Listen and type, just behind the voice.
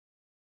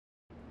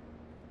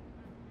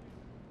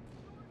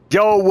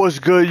Yo, what's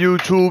good,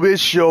 YouTube?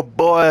 It's your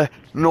boy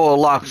Noah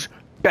Locks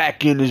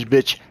back in this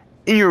bitch.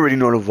 And you already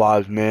know the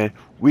vibes, man.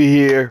 We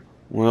here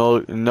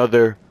with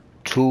another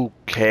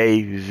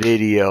 2K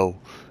video.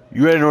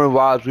 You already know the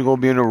vibes. We gonna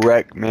be in the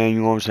wreck, man.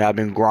 You know what I'm saying? I've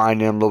been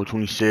grinding. I'm level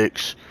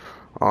 26.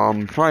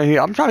 I'm trying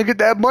to get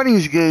that money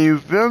again. You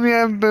feel me? I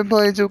haven't been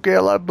playing 2K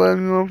a lot, but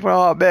you know, I'm trying to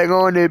hop back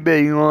on that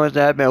bit. You know what I'm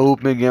saying? I've been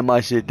hooping, getting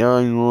my shit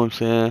done. You know what I'm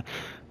saying?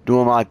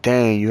 Doing my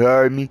thing. You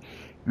heard me?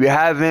 If you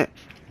haven't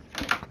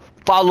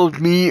followed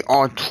me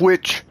on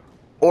Twitch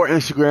or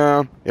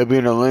Instagram, it'll be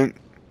in the link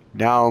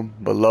down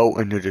below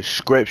in the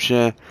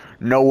description.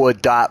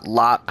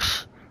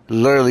 Noah.locks.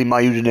 Literally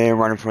my username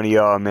right in front of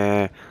y'all,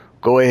 man.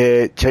 Go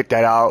ahead, check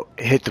that out.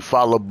 Hit the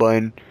follow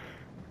button.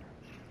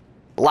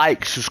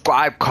 Like,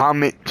 subscribe,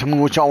 comment. Tell me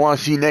what y'all want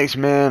to see next,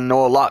 man.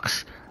 Noah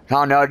Locks.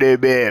 Down out there,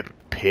 man.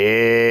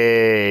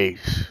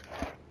 Peace.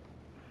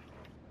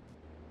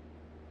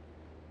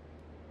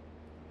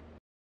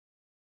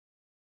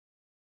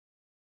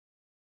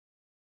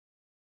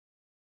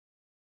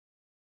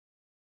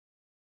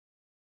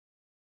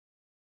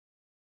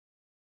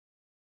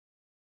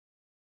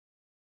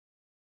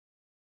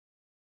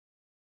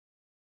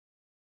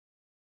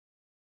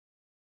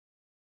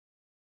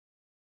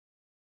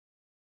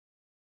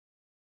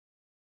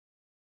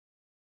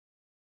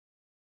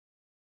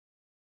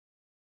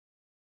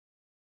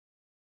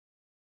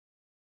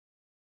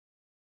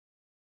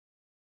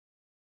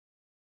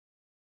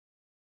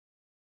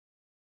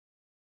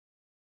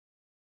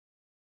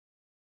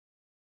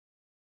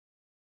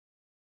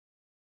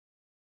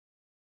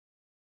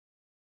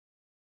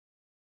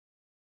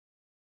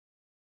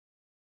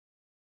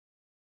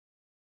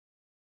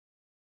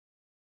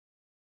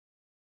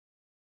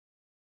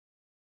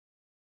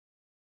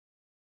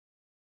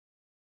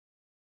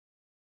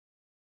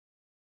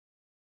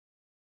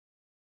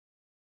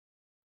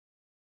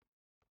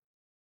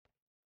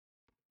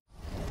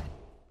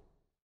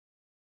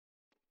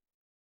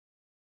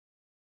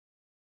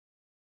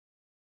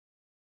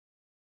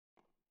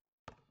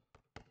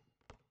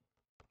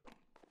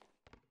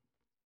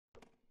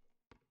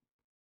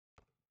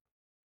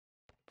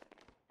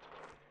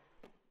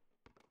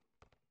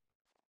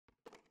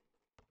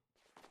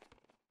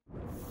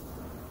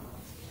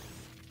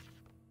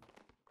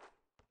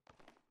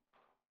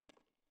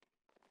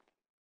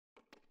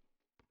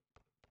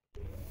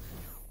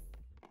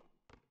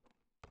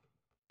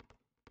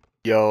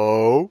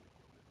 Yo.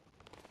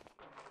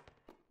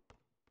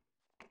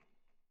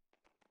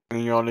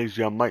 And y'all niggas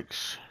got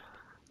mics.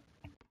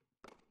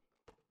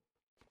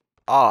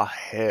 Oh,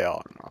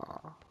 hell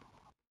no.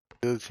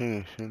 Good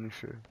team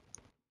finisher.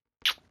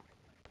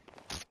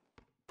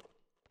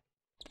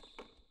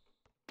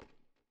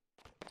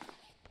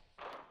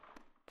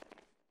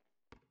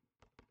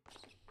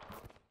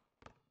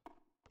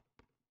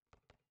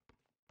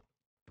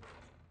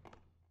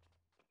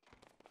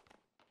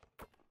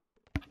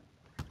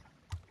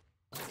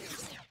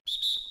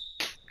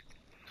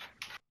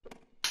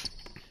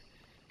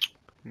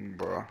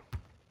 Bruh.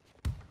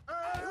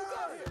 Hey, who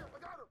got him? I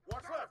got him.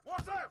 What's left?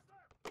 What's left?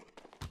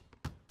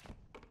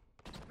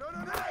 No.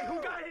 Hey, who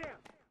got him?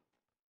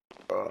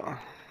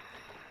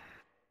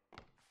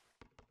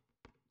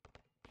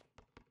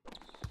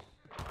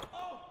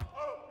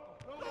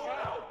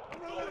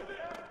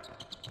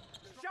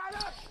 Shut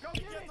up! Go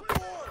get the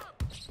board!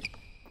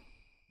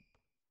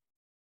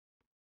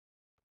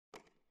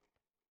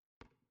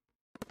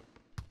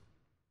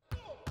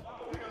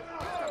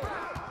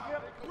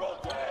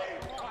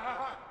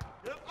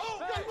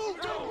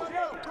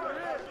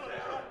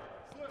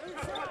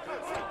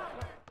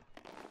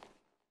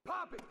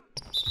 Pop it!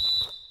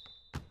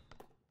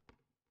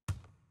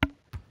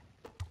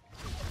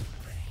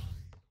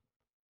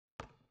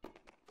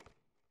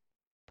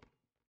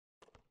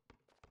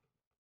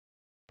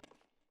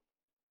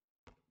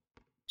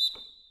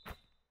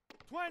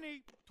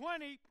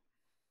 Twenty.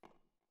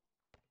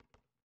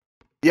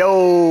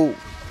 Yo,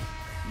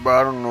 bro,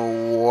 I don't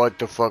know what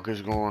the fuck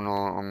is going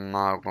on. I'm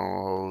not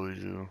gonna hold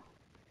you.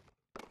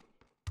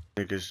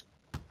 Niggas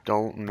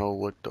don't know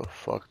what the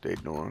fuck they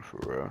doing for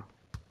real.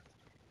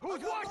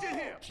 Who's watching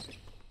him?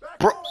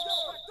 Bro,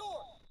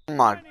 oh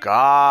my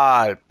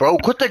god, bro,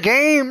 quit the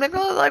game,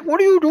 nigga. Like,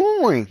 what are you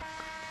doing?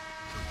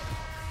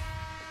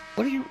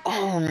 What are you?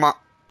 Oh my!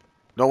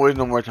 Don't waste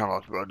no more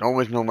time, bro. Don't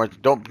waste no more.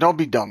 Don't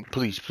be dumb,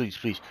 please.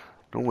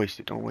 Don't waste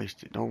it. Don't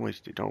waste it.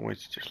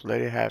 Just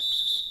let it happen.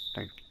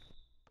 Thank you.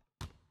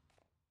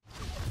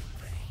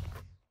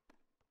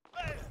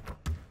 Hey,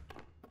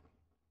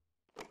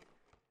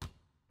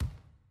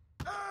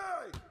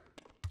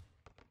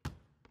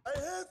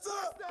 hands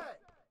up!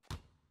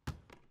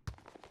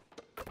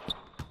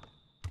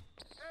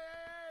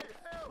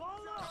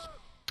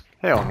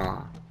 Hell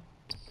no.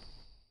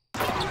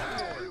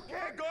 You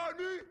can't guard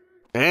me!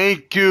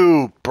 Thank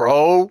you,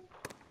 bro.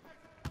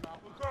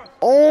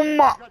 Oh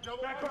my.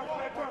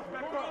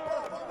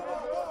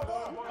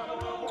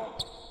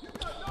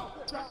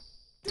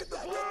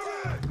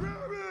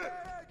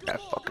 That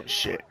fucking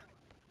shit.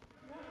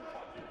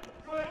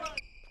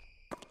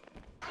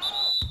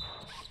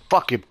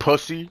 fucking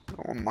pussy.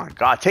 Oh my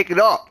god, take it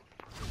up.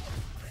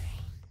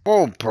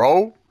 Oh,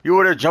 bro. You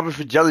were there jumping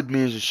for jelly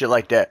beans and shit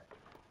like that.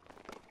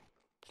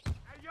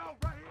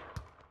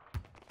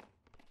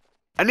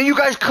 And then you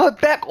guys cut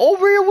back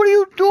over here? What are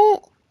you doing?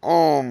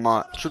 Oh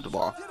my. Shoot the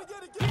ball.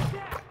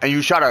 And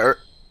you shot at her.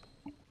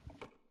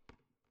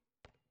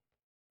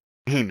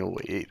 Ain't no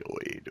way, ain't no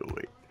way, ain't no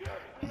way.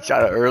 He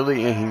shot it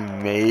early and he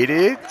made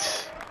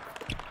it.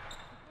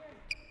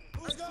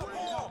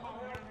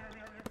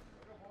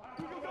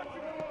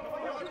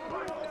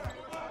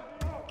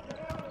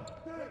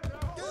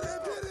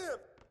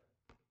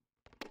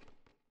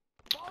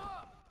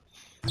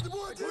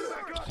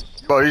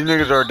 Bro, these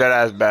niggas are dead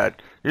ass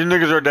bad. These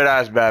niggas are dead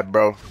ass bad,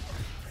 bro.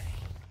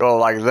 Bro,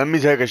 like, let me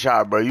take a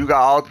shot, bro. You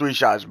got all 3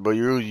 shots, bro.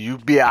 You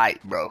be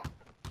alright, bro.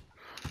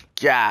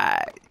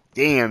 God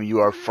damn, you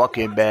are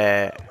fucking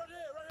bad.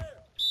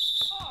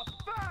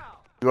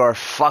 You are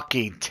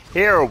fucking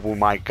terrible,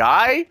 my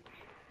guy.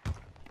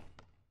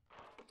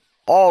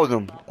 All of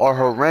them are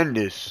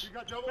horrendous.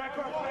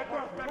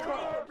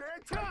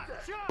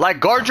 Like,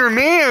 guard your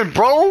man,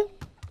 bro.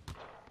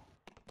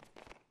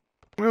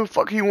 What the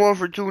fuck he want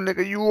for 2,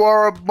 nigga? You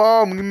are a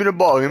bum. Give me the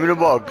ball. Give me the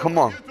ball. Come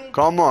on.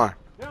 Come on.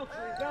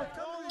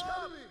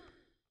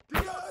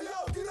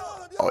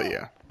 Oh,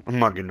 yeah. I'm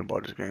not getting the ball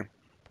this game.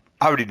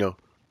 I already know.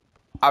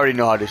 I already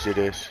know how this shit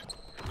is.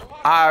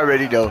 I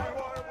already know.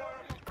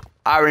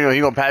 I already know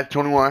he gonna pass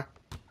 21.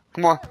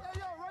 Come on.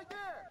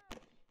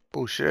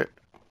 Oh, shit.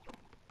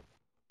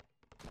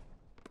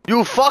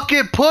 You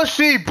fucking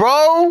pussy,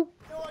 bro.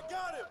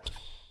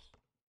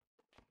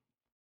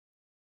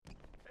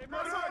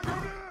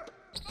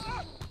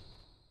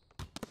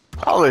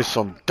 Y'all is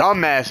some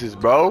dumbasses,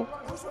 bro.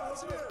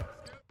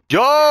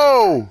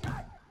 Yo!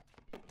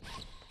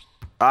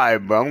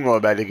 Alright, bro. I'm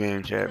going back to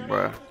game chat,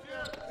 bro.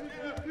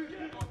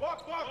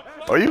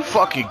 Are you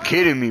fucking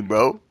kidding me,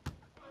 bro?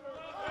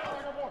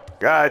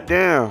 God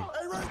damn.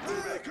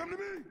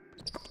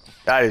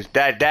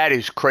 That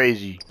is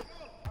crazy.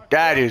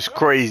 That is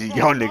crazy.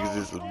 Y'all niggas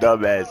is some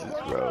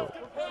dumbasses, bro.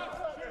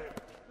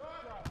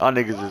 Y'all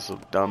niggas is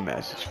some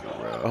dumbasses for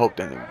real. I hope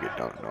that nigga get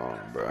dunked on,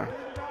 bro.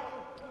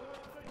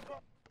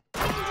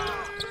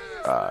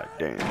 God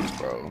damn,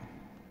 bro.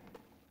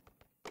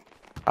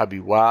 I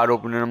be wide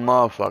open in a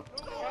motherfucker.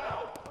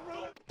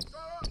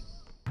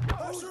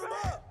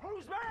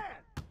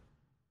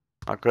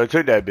 I could have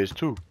took that bitch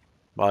too,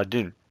 but I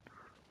didn't.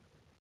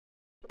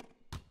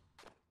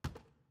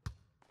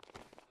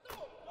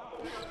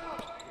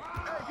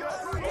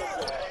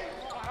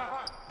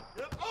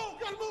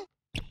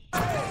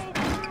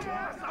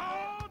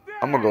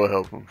 I'm gonna go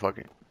help him, fuck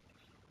it.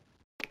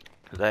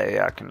 Cause that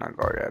AI cannot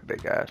guard that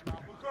big ass man.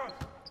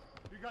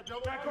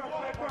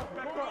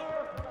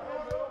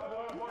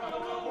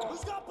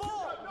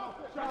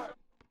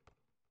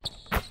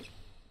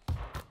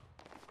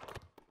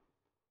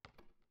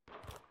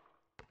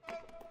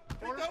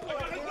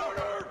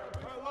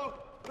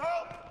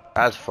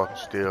 That's fucking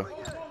steal.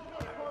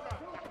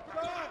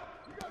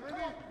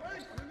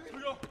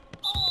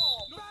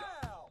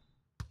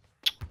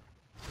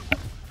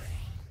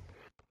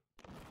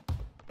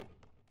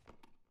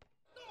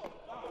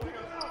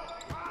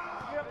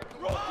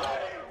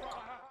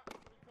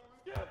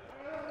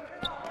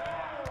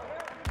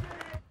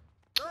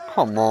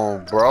 Come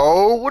on,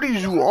 bro. What are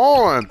you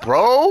on,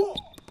 bro?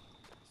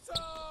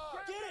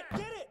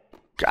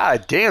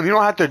 God damn, you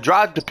don't have to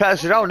drive to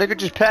pass it out, nigga.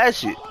 Just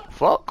pass it.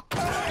 Fuck.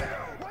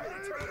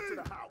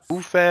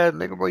 Goof ass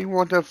nigga, bro. You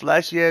want that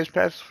flashy ass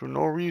pass for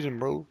no reason,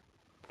 bro.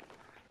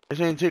 This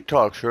ain't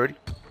TikTok, shorty.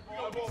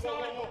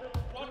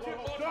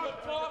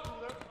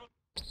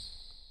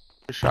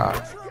 Good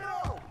shot.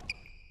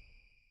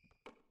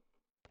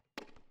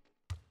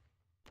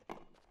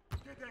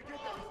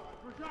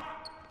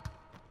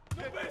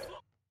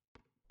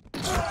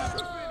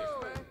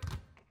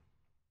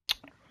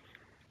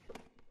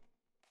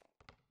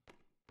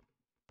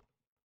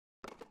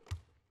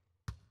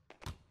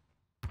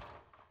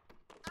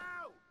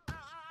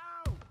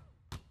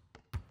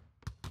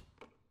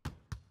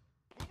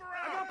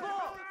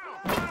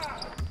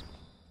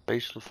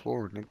 Face the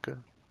floor, nigga.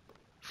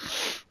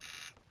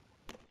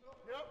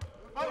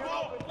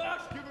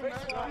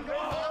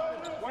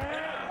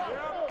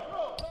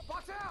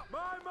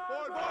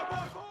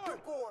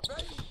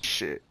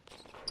 Shit.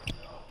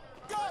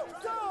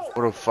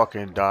 What a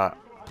fucking dot.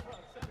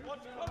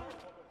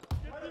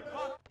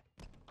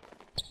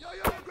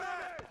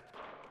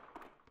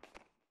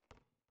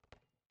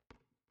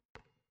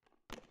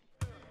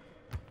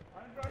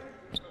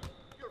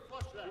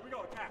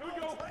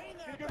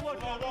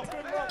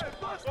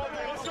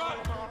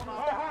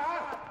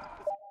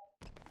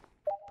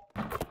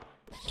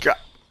 God.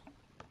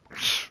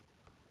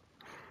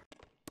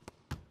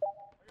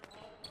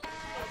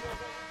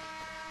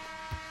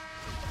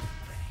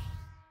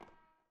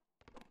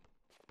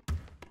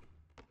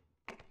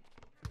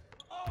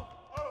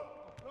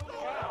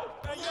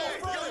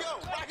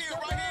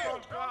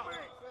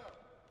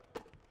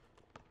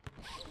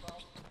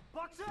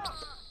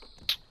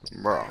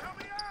 Bro.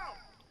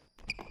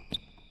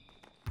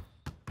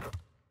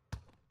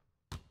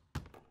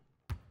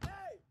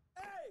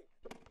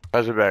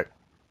 Pass it back.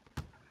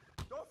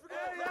 Don't forget.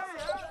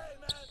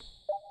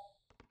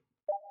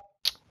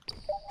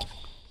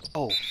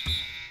 Oh,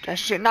 that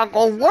shit not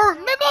gonna work,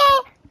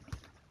 nigga.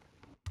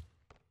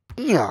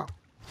 Yeah.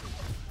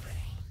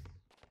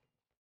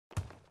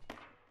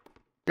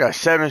 You got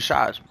 7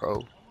 shots,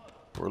 bro.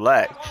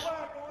 Relax.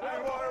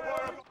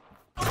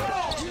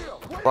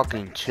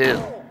 Fucking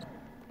chill.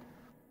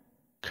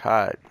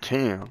 God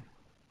damn.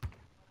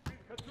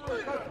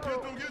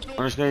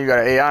 Understand you got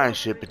AI and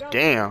shit, but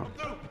damn.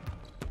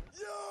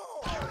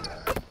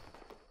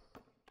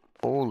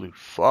 Holy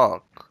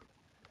fuck.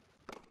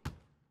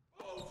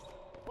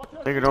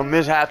 Nigga don't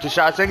miss half the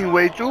shots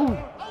anyway, too.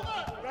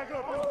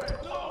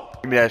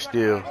 Give me that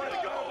steal.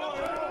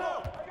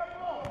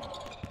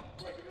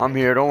 I'm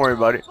here, don't worry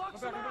about it.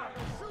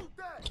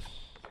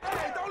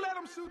 Hey, don't let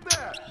him shoot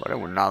that. But they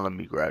would not let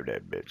me grab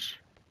that bitch.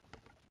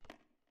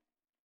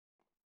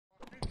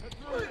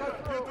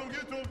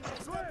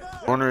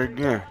 Corner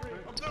again.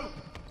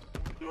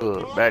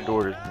 Ugh,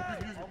 backdoor this.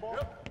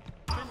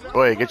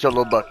 Go ahead, get your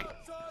little bucket.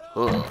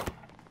 Ugh.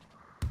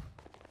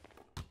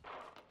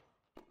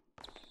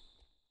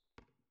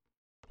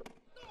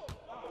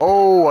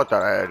 Oh, I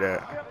thought I had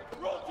that.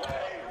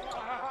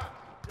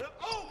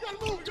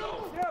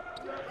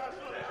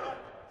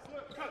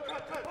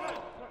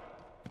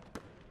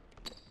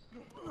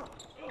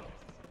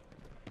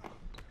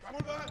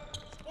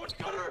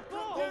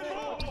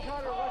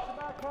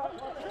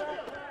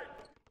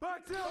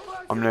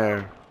 I'm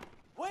there.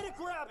 Way to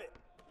grab it.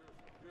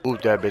 Ooh,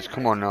 that bitch.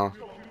 Come on now.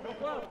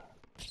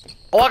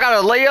 Oh, I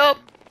got a layup?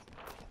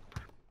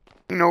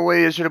 Ain't no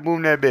way it should have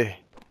boomed that bitch.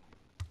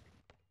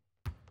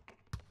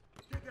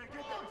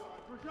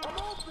 I'm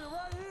open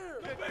right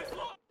here.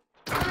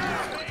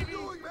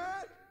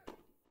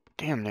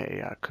 Damn, that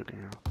AI cooking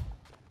now.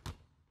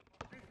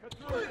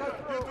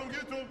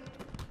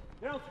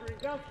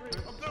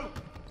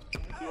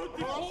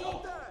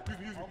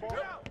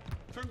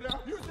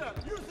 Use that.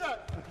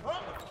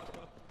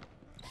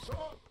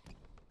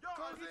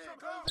 Comes in.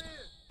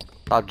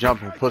 Stop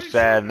jumping, push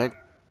that, nigga.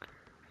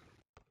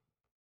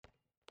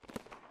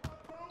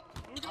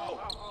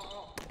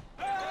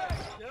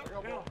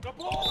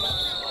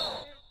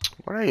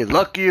 Well, they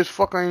lucky as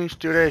fuck I ain't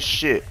steal that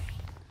shit.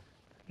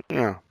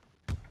 Yeah.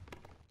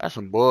 That's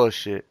some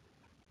bullshit.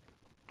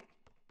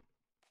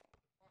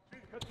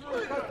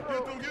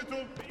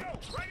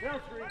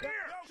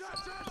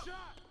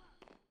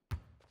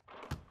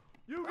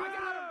 You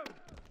got him.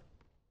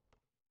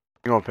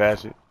 You gonna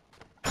pass it?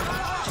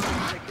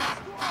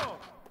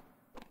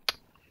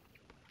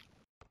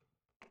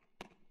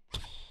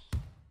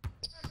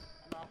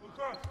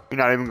 You're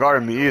not even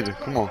guarding me either.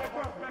 Come on.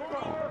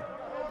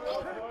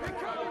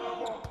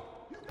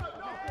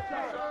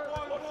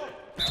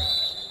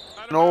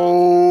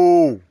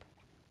 No.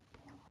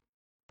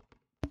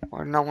 Why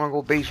did I not want to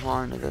go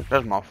baseline, nigga?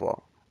 That's my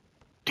fault.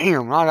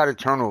 Damn, I got a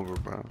turnover,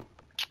 bro.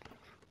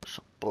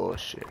 Some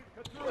bullshit.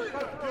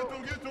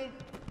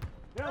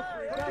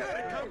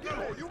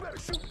 You better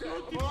shoot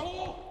that.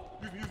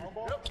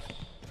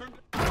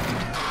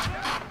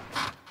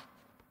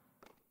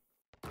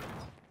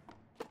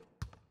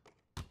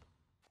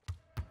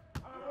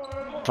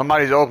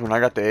 Somebody's open. I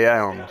got the AI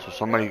on me, so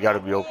somebody got to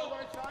be open.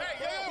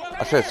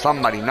 I said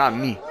somebody, not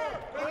me.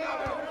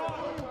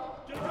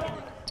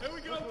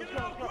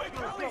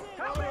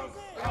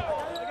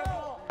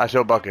 That's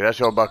your bucket. That's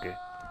your bucket.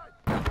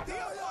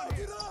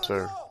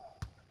 Sir.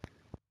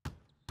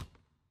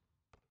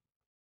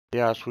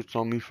 Yeah, I switched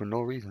on me for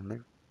no reason,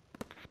 nigga.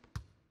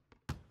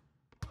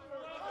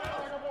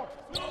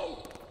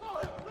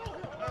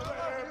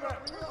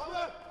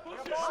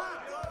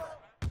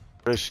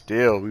 But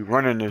still, we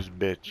running this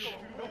bitch.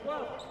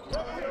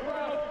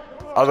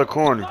 Other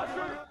corner.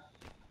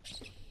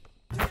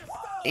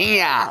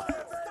 Yeah.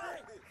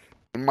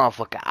 You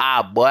motherfucking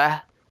eye,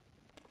 boy.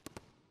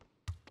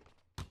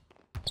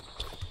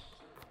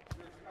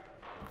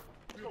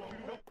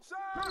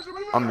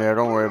 I'm there,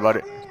 don't worry about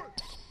it.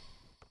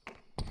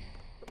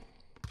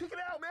 Kick it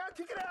out, man.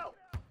 Kick it out.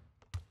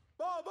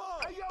 Ball.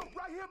 Hey, yo,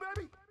 right here,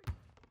 baby.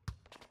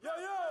 Yo,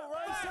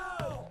 right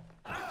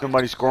side.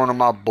 Somebody scoring on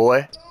my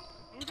boy.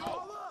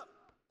 Ball up.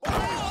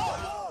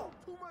 Oh,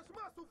 too much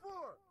muscle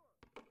for.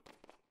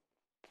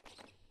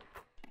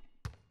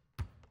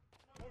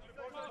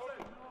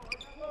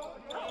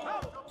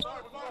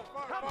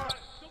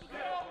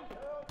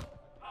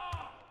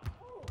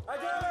 I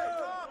got it.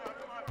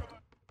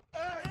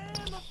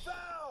 And the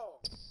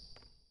foul.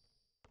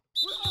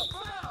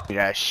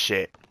 That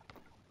shit.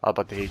 I'm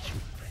about to hit you.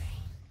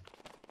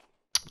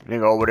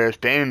 Nigga over there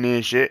spamming me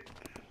and shit.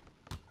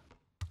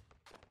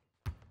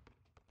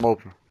 I'm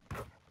open.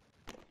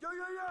 Yo.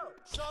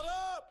 Shut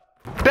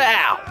up.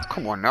 Bow!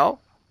 Come on now.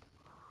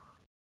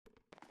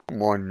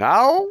 Come on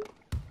now.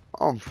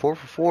 I'm 4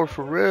 for 4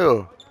 for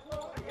real.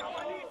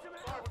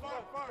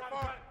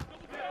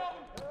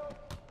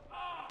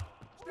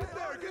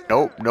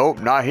 Nope,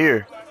 not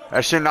here.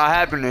 That shit not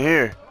happening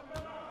here.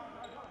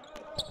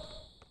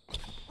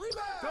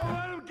 Don't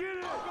let him get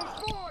it. Go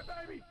score,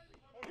 baby.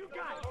 You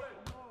got it.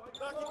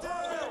 Knock it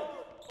down.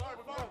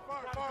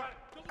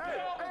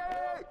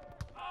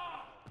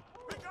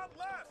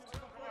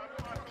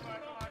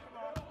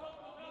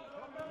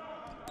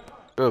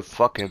 Good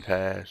fucking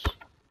pass.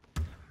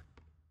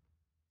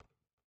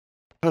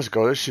 Let's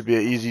go. This should be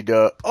an easy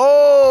dub.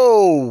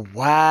 Oh,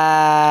 wow.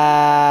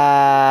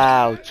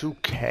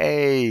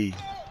 2K.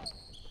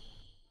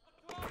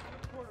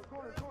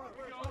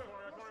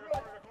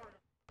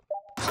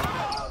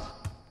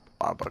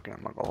 I'm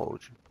not gonna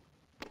hold you.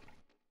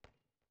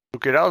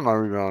 Okay, that was my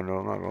rebound though.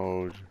 I'm not gonna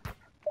hold you.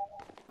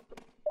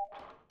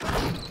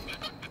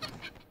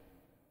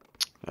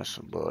 That's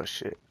some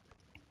bullshit.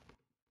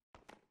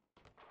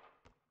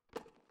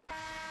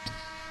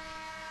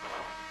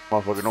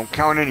 Motherfucker don't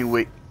count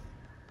anyway.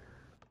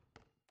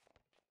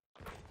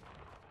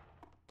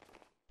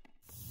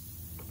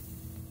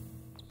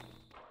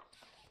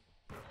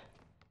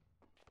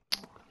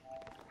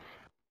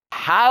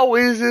 How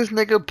is this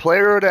nigga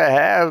player to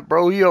have,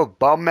 bro? He a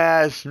bum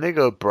ass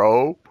nigga,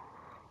 bro.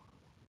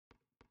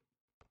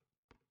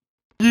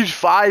 He's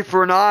 5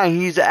 for 9.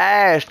 He's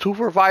ass. 2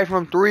 for 5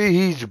 from 3.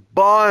 He's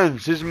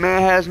buns. This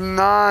man has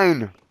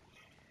 9.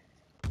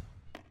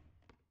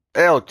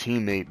 L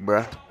teammate,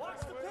 bruh.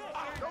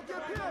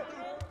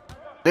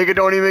 Nigga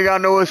don't even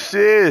got no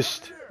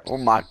assist. Oh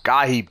my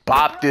god, he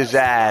bopped his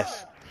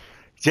ass.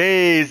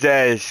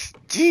 Jesus.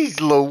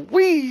 Jeez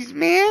Louise,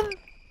 man.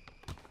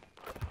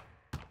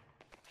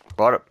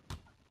 Brought up.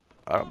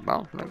 Out of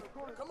mouth, nigga.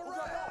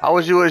 How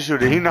was you a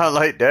shooter? He not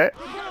like that.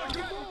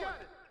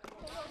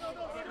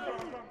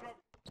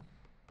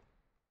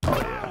 Oh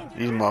yeah.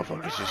 These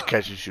motherfuckers just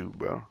catch and shoot,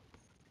 bro.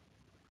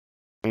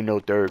 Ain't no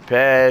third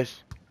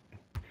pass.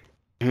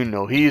 You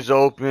know he's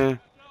open.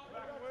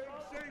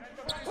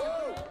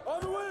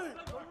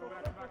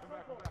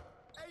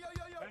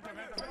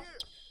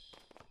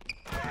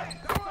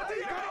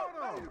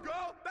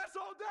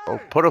 Oh,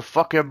 put a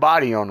fucking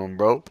body on him,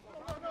 bro.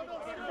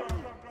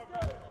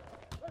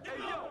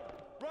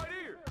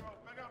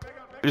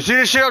 You see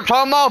the shit I'm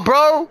talking about,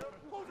 bro?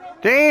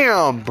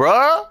 Damn,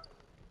 bro.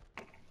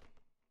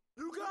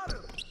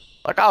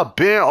 Like I've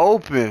been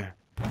open.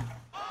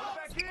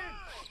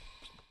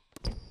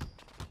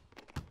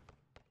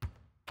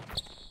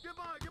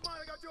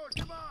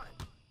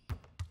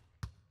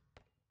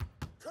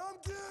 Come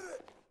get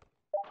it!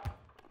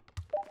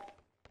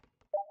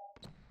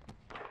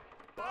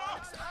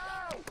 Box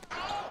out!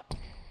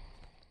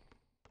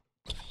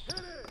 Hit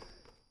it!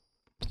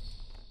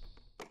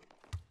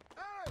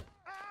 Hey!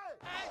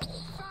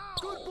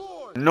 Good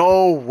boy!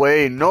 No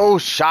way, no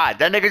shot.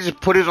 That nigga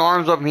just put his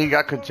arms up and he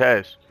got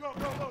contest.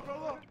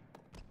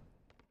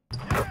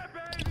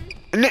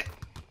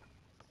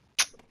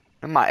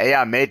 And my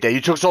AI made that. You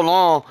took so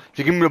long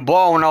to give me the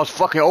ball when I was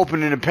fucking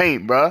open in the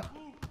paint, bruh.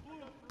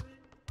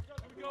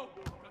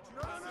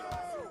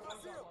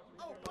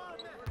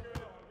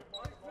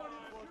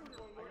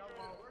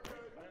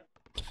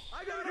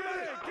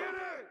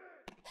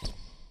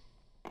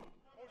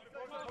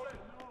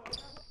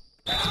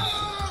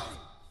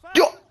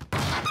 Yo!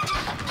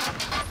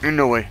 Ain't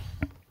no way.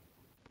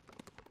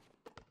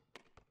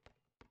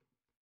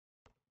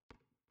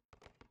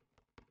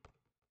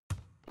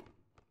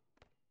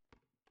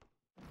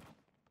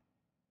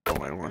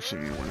 Nobody wanna see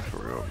me win for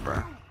real,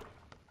 bruh.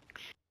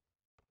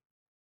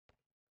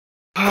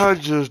 I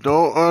just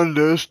don't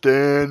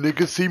understand. They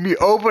can see me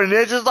open and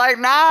they're just like,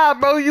 nah,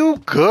 bro, you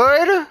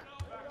good?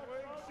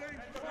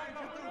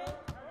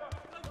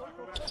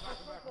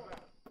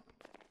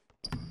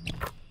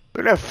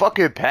 Look at that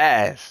fucking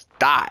pass.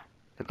 Dot.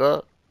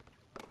 Nigga.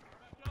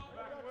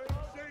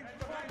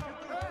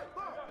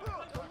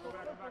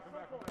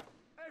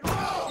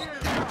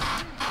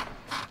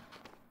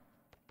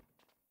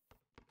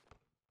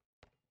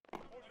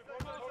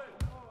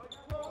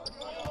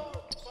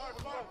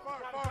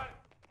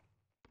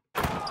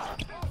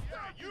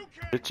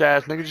 Bitch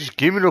ass nigga, just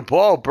give me the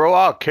ball, bro.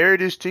 I'll carry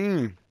this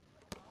team.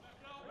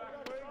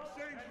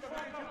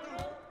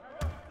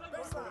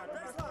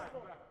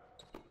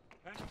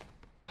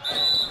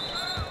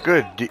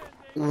 Good.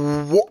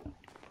 What?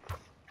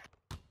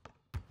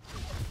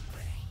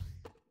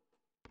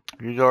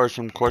 These are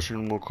some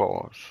questionable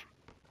calls.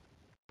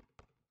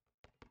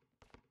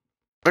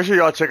 Make sure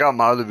y'all check out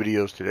my other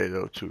videos today,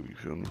 though, too. You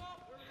feel me?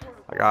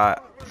 I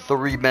got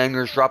 3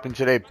 bangers dropping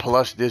today,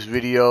 plus this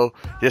video.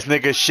 This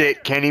nigga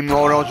shit can't even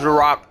hold on to the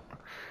rock.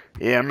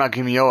 Yeah, I'm not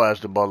giving your ass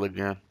the ball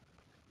again.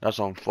 That's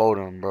on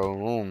Foden,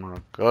 bro. Oh my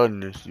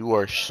goodness, you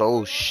are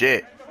so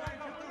shit.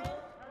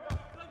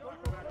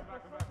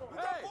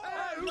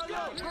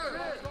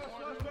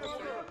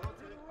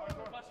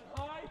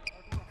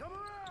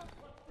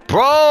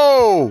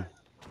 Bro!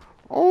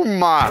 Oh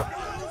my.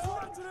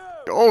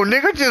 Oh,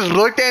 nigga just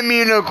looked at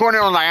me in the corner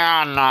and was like,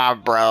 ah, nah,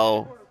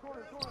 bro.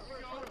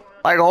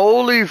 Like,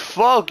 holy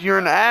fuck, you're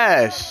an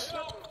ass.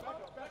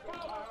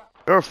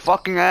 You're a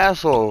fucking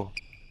asshole.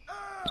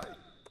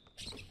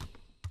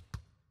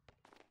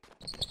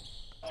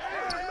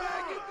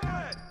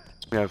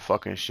 Yeah,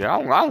 fucking shit.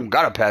 I don't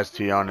gotta pass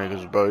to y'all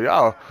niggas, bro.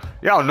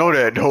 Y'all know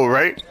that though,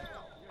 right?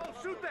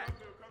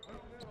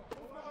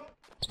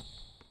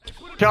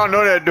 Y'all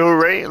know that though,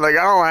 right? Like,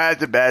 I don't have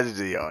to pass it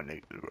to y'all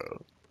niggas,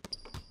 bro.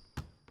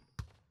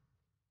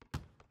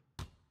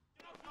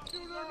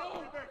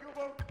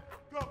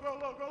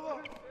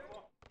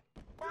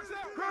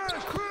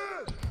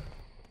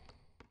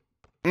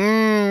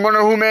 I'm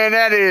wondering who man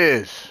that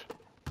is.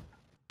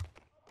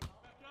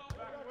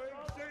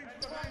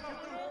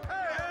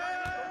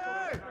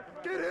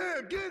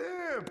 Get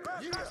him!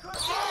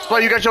 That's why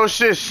you got your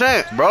shit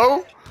sent,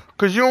 bro.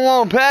 Cause you don't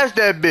want to pass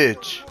that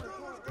bitch.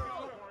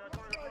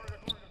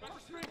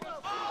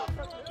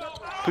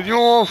 Cause you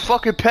don't want to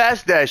fucking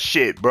pass that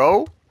shit,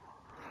 bro.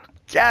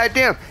 God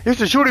damn, it's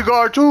a shooting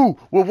guard too,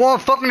 with one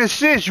fucking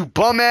assist, you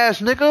bum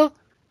ass nigga.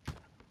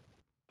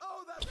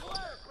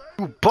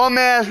 You bum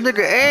ass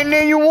nigga, and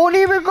then you won't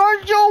even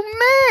guard your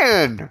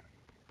man.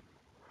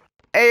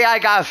 Hey, I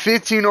got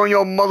 15 on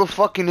your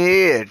motherfucking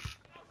head.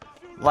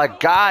 Like,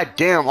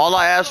 goddamn, all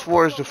I ask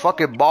for is the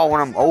fucking ball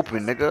when I'm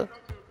open, nigga.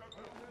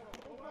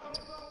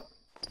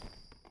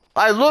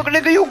 Like, look,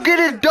 nigga, you get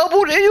it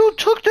doubled and you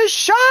took the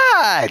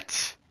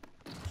shot.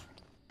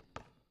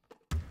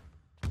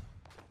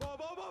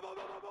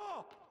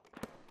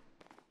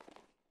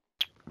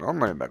 I'm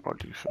running back on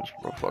defense,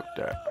 bro. Fuck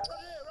that.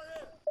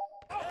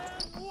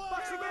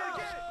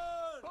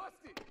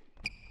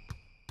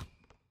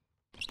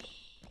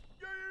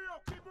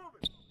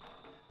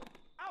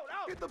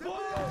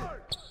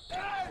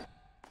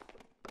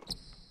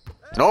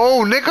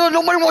 No, nigga,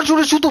 nobody wants you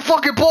to shoot the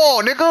fucking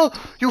ball, nigga.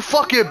 You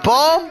fucking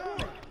bum.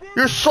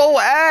 You're so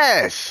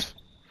ass.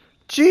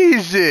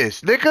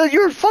 Jesus, nigga,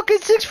 you're fucking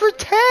 6 for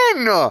 10.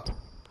 I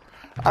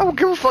don't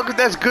give a fuck if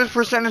that's good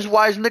percentage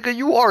wise, nigga.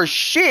 You are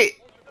shit.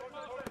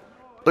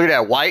 Look at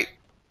that, White.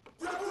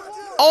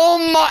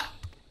 Oh my.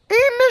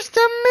 He missed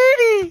a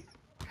midi.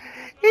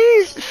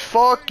 He's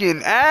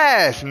fucking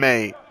ass,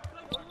 mate.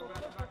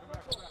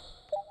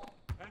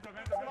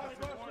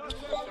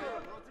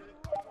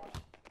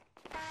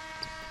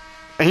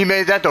 And he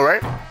made that though,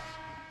 right?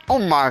 Oh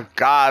my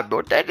god,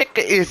 bro. That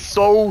nigga is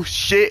so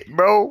shit,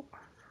 bro.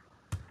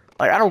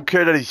 Like, I don't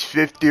care that he's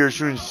 50 or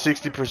shooting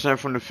 60%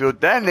 from the field.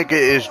 That nigga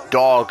is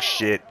dog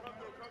shit.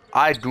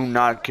 I do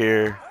not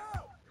care.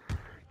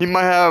 He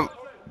might have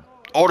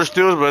all the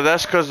steals, but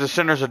that's because the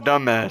center's a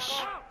dumbass.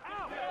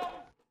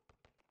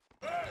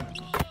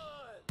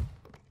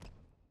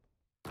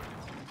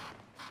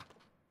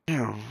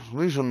 Damn, at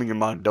least let me get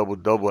my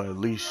double-double at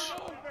least.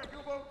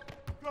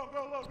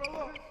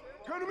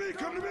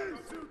 Come to me!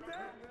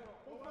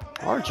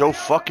 Guard your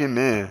fucking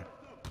man.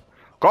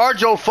 Guard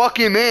your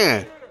fucking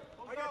man.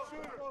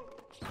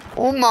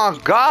 Oh my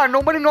god,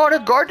 nobody know how to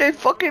guard their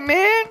fucking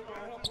man?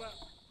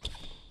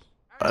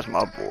 That's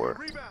my boy.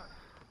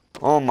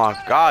 Oh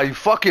my god, you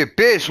fucking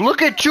bitch.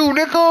 Look at you,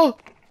 nigga.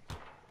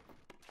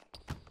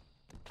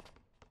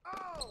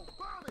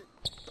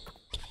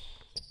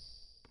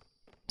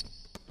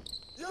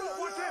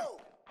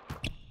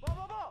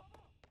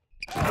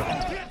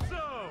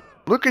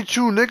 Look at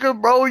you, nigga,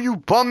 bro. You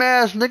bum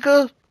ass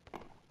nigga.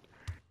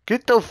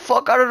 Get the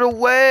fuck out of the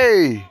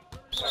way.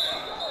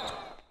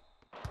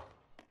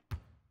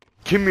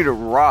 Give me the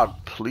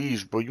rock,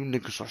 please, bro. You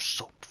niggas are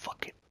so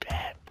fucking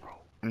bad, bro.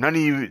 None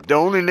of you. The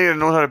only nigga that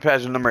knows how to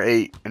pass is number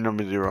 8 and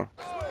number 0.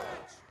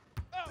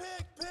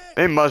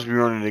 They must be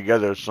running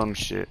together or some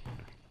shit.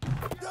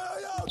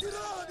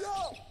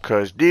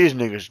 Cause these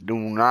niggas do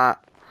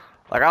not.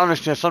 Like, I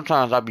understand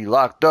sometimes I be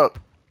locked up.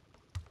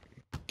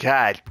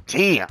 God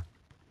damn.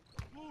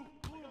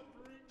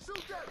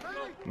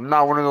 I'm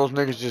not one of those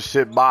niggas just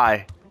sit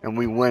by and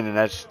we win and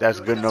that's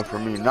good enough for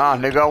me. Nah,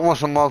 nigga, I want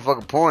some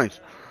motherfucking points.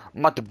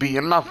 I'm not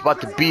about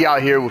to be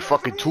out here with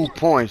fucking 2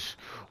 points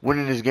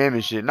winning this game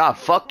and shit. Nah,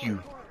 fuck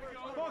you.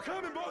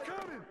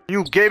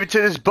 You gave it to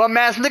this bum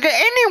ass nigga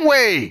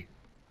anyway.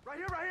 Right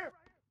here.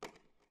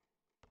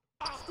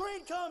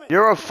 Screen coming.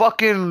 You're a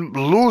fucking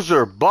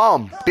loser,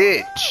 bum,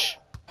 bitch.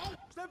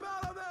 Step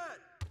out of that.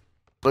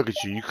 Look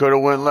at you. You could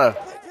have went left.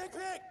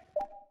 Pick.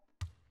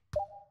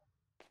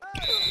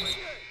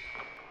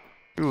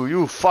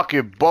 You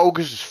fucking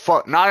bogus as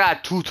fuck. Now I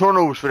got 2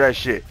 turnovers for that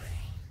shit.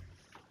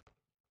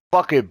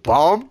 Fucking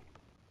bum.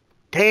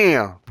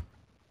 Damn.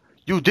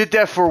 You did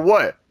that for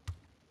what?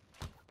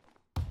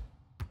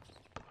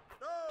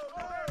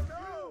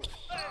 No.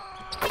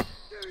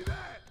 Give me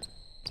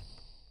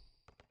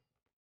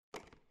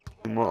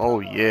that. Oh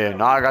yeah.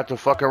 Now I got the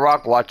fucking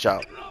rock. Watch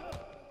out.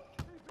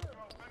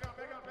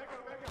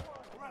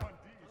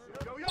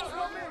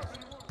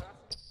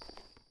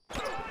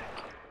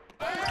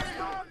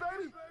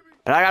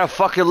 And I got a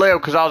fucking layup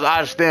because I was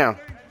out of stamina.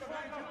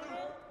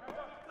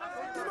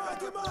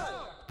 Come on.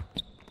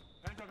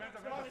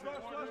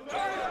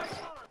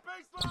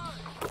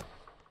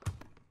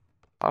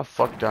 I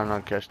fuck down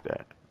and catch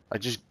that. I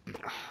just.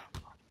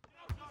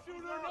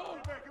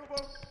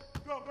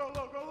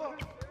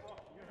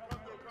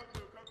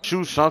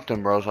 Shoot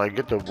something, bro, so I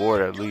get the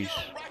board at least.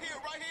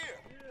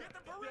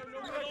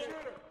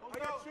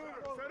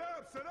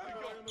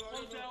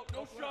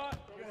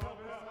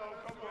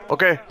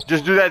 Okay,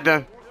 just do that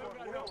then.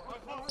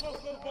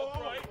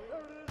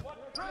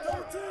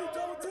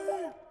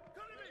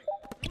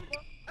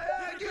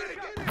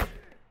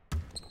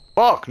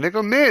 Fuck,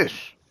 nigga, miss.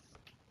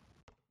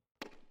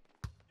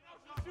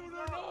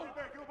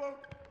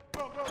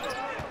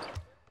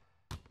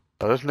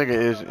 Oh, this nigga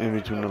is in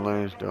between the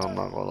lanes, though. I'm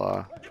not gonna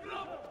lie.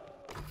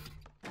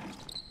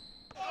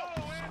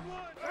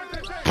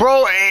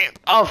 Bro,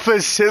 a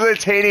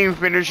facilitating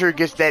finisher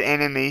gets that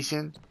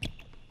animation.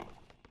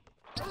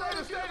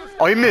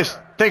 Oh, he missed.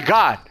 Thank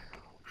God.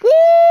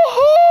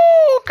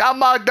 Woohoo! Got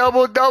my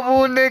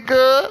double-double,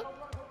 nigga.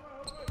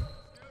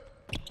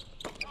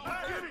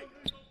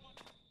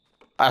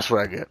 That's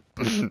what I get.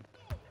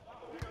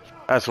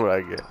 That's what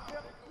I get.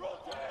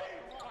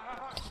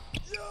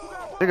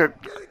 Nigga,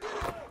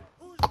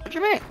 what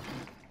you mean?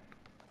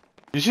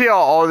 You see how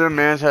all their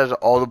mans has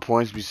all the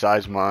points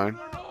besides mine?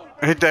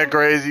 Ain't that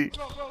crazy?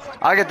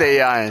 I get the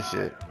AI and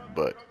shit,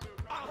 but.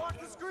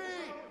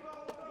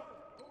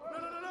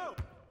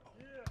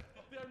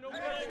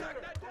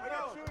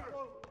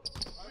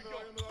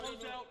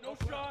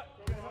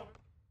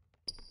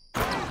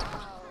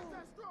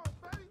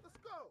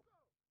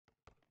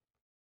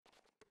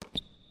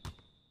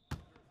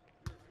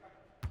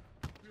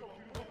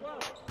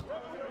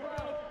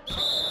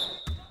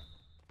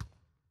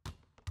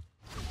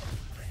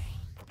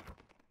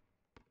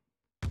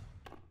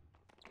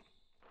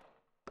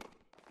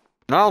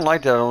 I don't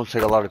like that I don't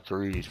take a lot of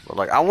threes, but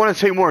like I want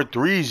to take more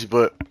threes,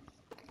 but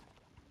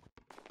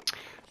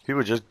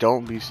people just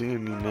don't be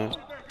seeing me, man.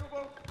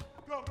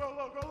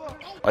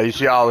 Oh, you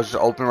see how I was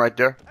open right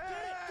there?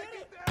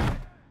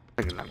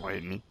 Niggas not gonna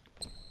hit me.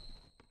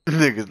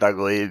 Niggas not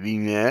gonna hit me,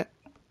 man.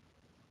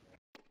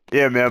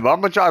 Yeah, man, but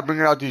I'm gonna try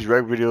bringing out these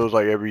rec videos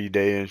like every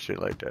day and shit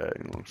like that.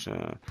 You know what I'm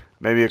saying?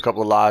 Maybe a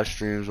couple of live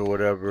streams or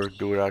whatever.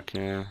 Do what I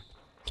can.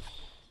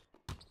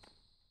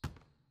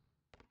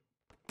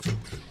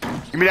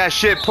 Give me that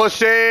shit,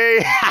 pussy!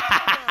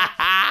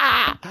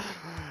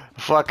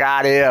 Fuck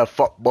out of here,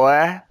 fuck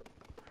boy.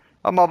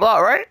 I'm my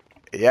block, right?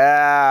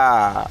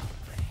 Yeah.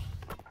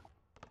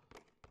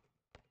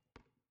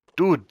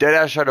 Dude,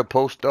 deadass tried to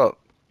post up.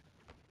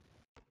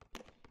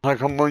 Like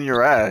I'm on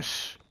your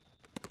ass.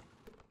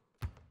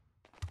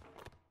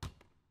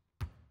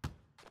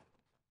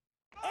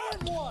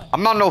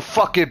 I'm not no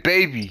fucking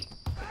baby.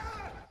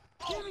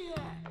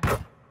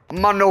 I'm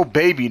not no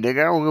baby,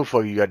 nigga. I don't give a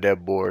fuck you got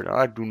that board.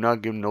 I do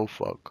not give no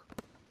fuck.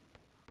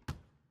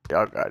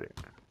 Y'all got it.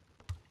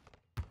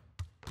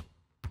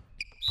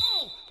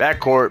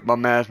 Backcourt, my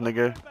ass,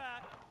 nigga.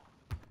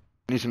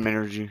 Need some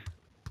energy.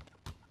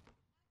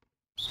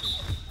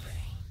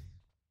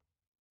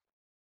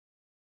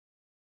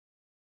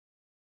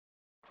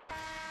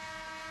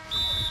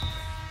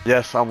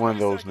 Yes, I'm one of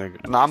those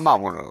niggas. No, I'm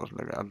not one of those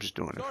niggas. I'm just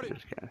doing it for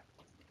this guy.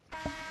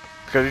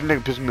 Because these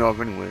niggas piss me off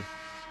anyway.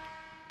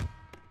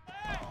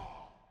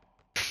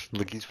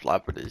 Look, he's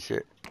flopping this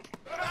shit.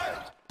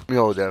 Let me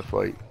hold that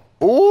fight.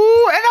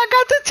 Ooh, and I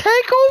got the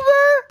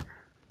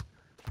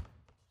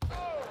takeover!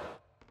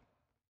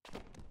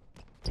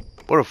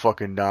 What a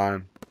fucking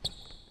dime.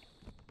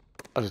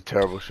 That's a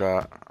terrible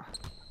shot.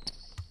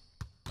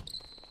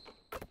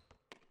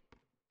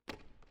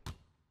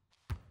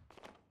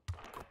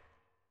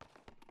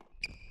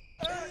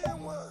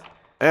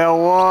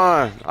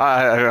 L1!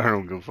 I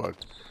don't give a fuck.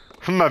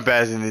 I'm not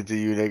passing it to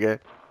you,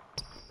 nigga.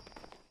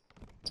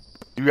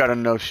 You got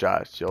enough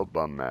shots, yo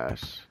bum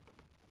ass.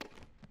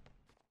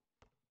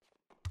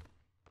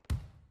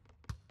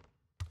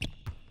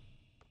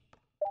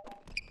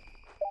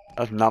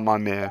 That's not my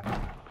man.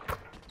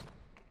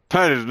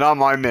 That is not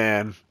my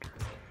man.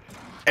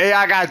 Hey,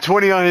 I got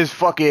 20 on his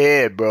fucking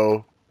head,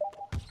 bro.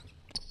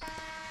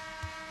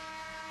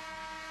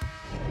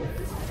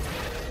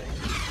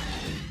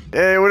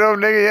 Hey, what up,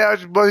 nigga? Yeah, I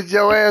just busted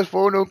your ass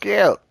for no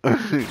cap.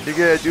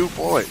 Nigga had 2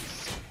 points.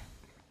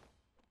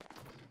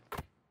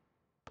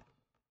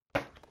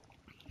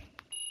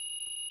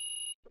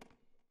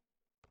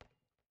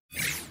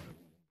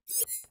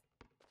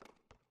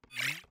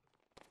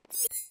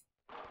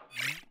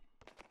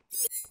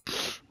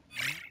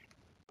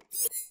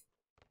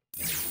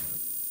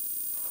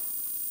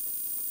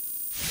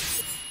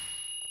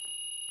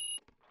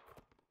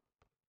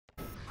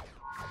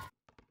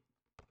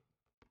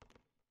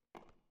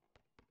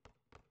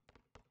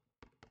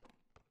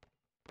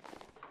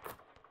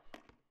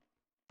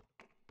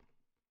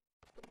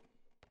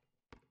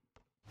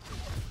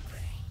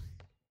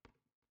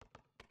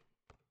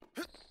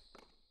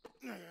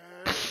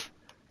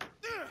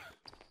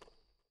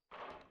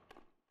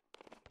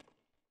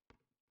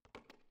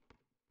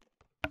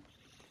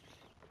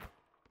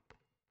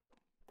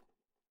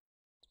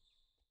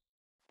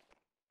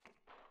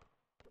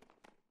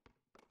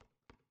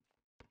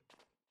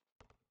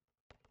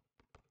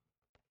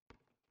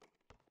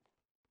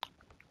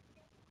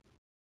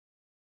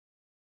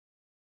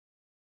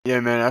 Yeah,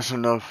 man, that's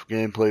enough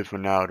gameplay for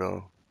now,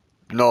 though.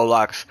 No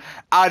locks.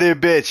 Out of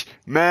bitch,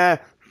 man.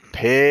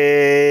 Peace.